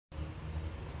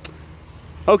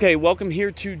Okay, welcome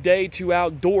here today to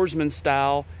Outdoorsman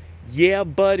Style. Yeah,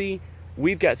 buddy,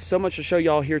 we've got so much to show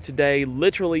y'all here today.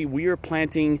 Literally, we are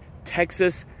planting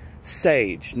Texas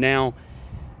sage. Now,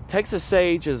 Texas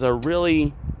sage is a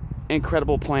really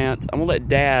incredible plant. I'm gonna let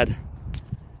Dad,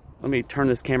 let me turn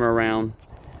this camera around.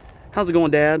 How's it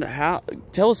going, Dad?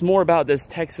 Tell us more about this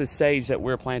Texas sage that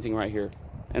we're planting right here.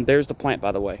 And there's the plant,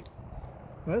 by the way.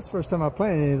 Well, that's the first time I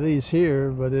planted any of these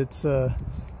here, but it's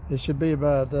it should be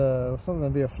about something to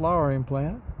be a flowering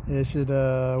plant. It should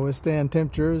withstand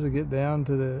temperatures and get down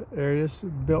to the areas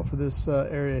built for this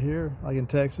area here, like in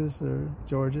Texas or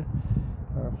Georgia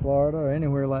or Florida or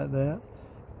anywhere like that.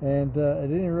 And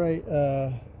at any rate,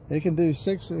 it can do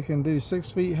 6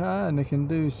 feet high, and it can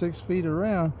do 6 feet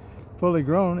around, fully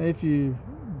grown, if you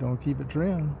don't keep it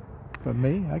trimmed. But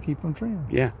me, I keep them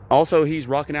trimmed. Yeah. Also, he's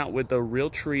rocking out with the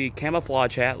Realtree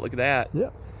camouflage hat. Look at that.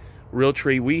 Yep.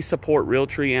 Realtree. We support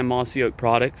Realtree and Mossy Oak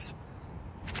products.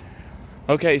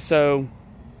 Okay, so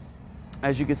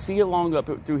as you can see along up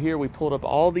through here, we pulled up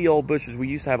all the old bushes. We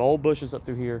used to have old bushes up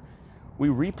through here. We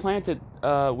replanted.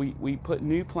 We put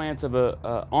new plants of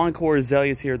Encore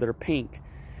azaleas here that are pink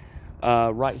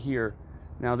right here.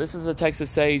 Now this is a Texas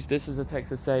sage. This is a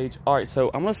Texas sage. All right,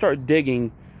 so I'm gonna start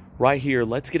digging right here.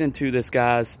 Let's get into this,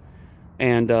 guys.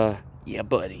 And yeah,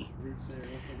 buddy.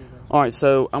 All right,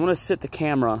 so I'm gonna sit the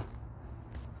camera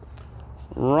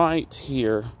right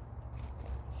here.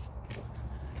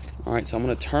 All right, so I'm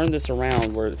gonna turn this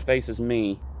around where it faces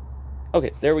me.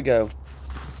 Okay, there we go.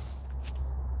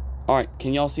 All right,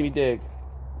 can y'all see me dig?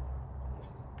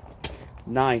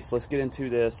 Nice, let's get into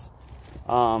this.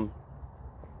 Actually,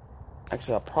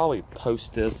 I'll probably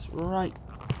post this right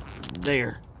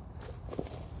there.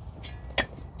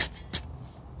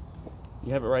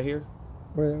 You have it right here?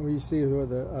 Where you see where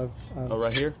the oh,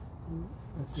 right here?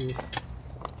 Let's see this.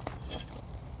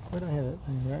 Where'd I have that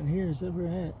thing? Right in here? Is that where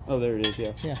I had it? Oh, there it is,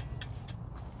 yeah. Yeah.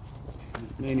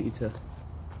 May need to.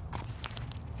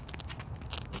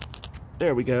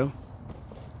 There we go.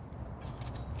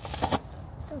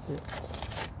 That's it.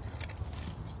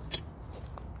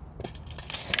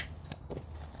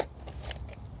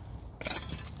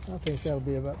 I think that'll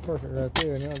be about perfect right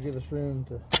there, and that'll give us room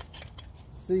to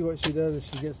see what she does as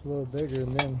she gets a little bigger,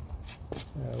 and then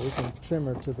we can trim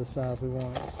her to the size we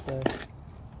want it to stay.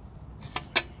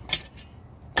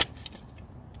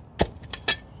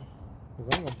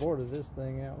 Because I'm going to border this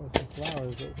thing out with some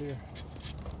flowers up here.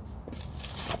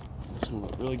 This one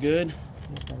looks really good.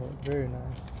 It's going to look very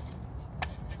nice.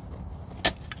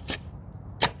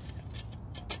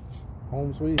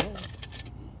 Home sweet home.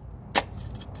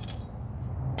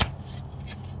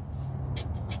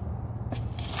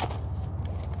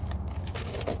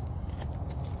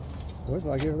 Well, it's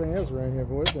like everything else around here,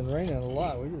 boy. It's been raining a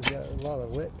lot. We just got a lot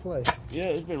of wet clay. Yeah,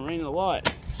 it's been raining a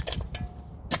lot.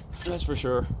 That's for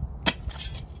sure.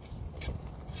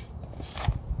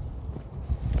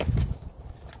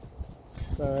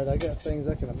 It's all right. I got things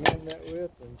I can amend that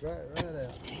with and dry it right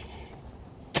out.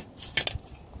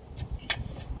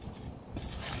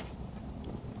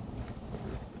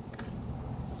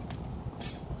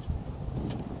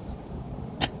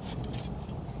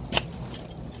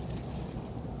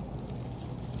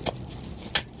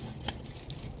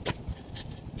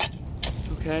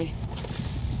 Okay.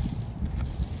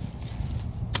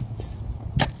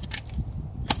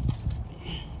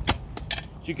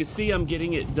 As you can see, I'm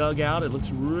getting it dug out. It looks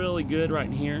really good right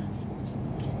in here.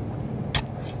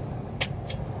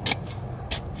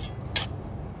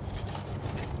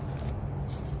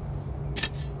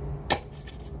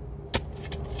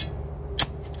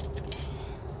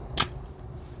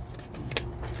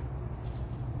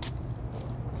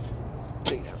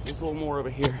 Just a little more over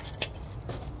here.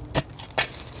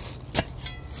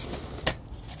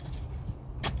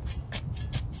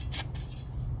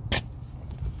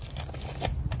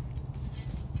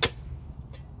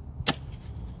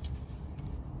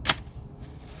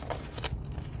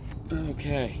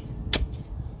 Okay.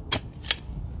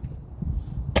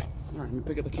 All right, let me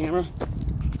pick up the camera.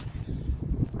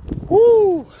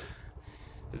 Woo!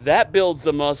 That builds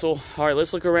the muscle. All right,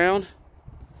 let's look around.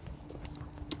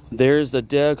 There's the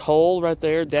dug hole right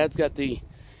there. Dad's got the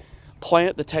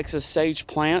plant, the Texas sage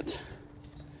plant.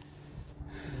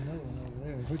 Another one over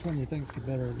there. Which one do you think is the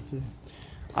better of the two?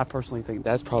 I personally think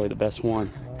that's probably the best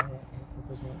one. All right, put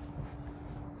this one.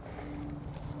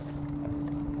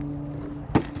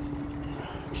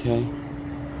 Okay.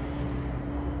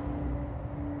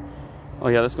 Oh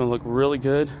yeah, that's gonna look really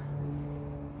good.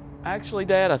 Actually,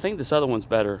 Dad, I think this other one's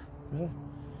better. Yeah.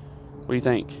 What do you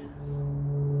think?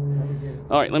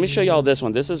 All right, let me show y'all this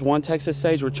one. This is one Texas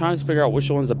sage. We're trying to figure out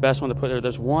which one's the best one to put there.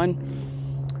 There's one,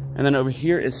 and And then over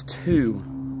here is 2.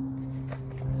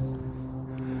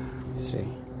 Let's see.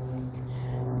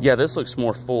 Yeah, this looks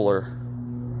more fuller.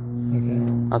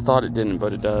 Okay. I thought it didn't,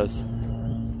 but it does.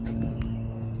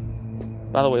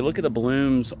 By the way, look at the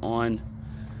blooms on,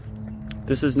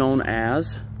 this is known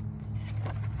as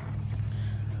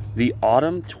the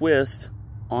Autumn Twist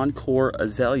Encore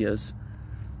Azaleas.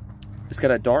 It's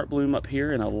got a dark bloom up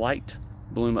here and a light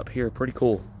bloom up here. Pretty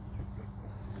cool.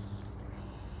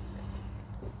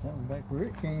 That was back where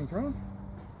it came from.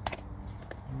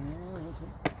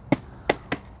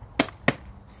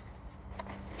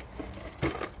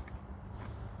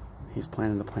 He's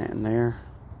planting the plant in there.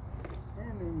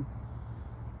 And then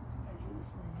let's measure this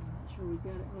thing. I'm not sure we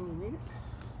got it when we need it.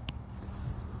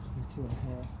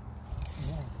 2.5.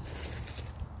 Yeah.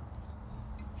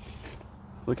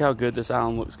 Look how good this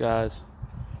island looks, guys.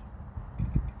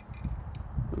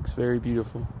 Looks very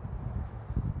beautiful.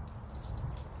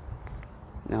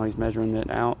 Now he's measuring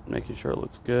it out, making sure it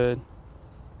looks good.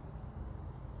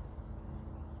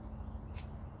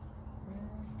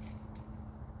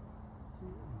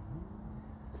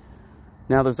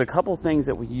 Now there's a couple things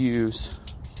that we use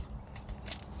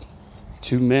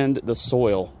to mend the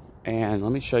soil, and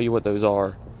let me show you what those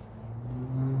are.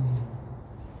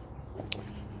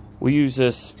 We use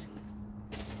this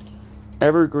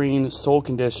evergreen soil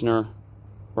conditioner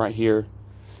right here,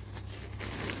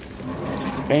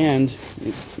 and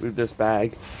move this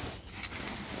bag,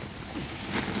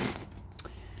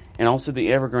 and also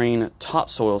the evergreen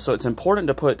topsoil. So it's important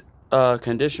to put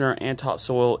conditioner and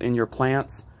topsoil in your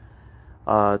plants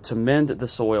to mend the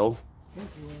soil.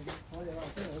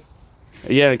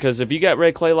 Yeah, because if you got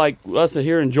red clay like us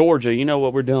here in Georgia, you know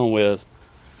what we're dealing with.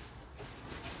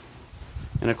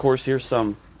 And of course, here's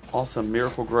some awesome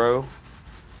Miracle Grow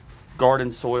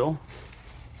garden soil.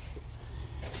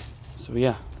 So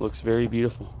yeah, looks very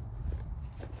beautiful.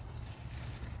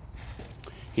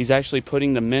 He's actually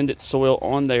putting the mended soil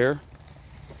on there.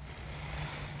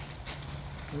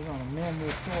 We're going to mend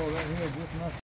this soil right here just enough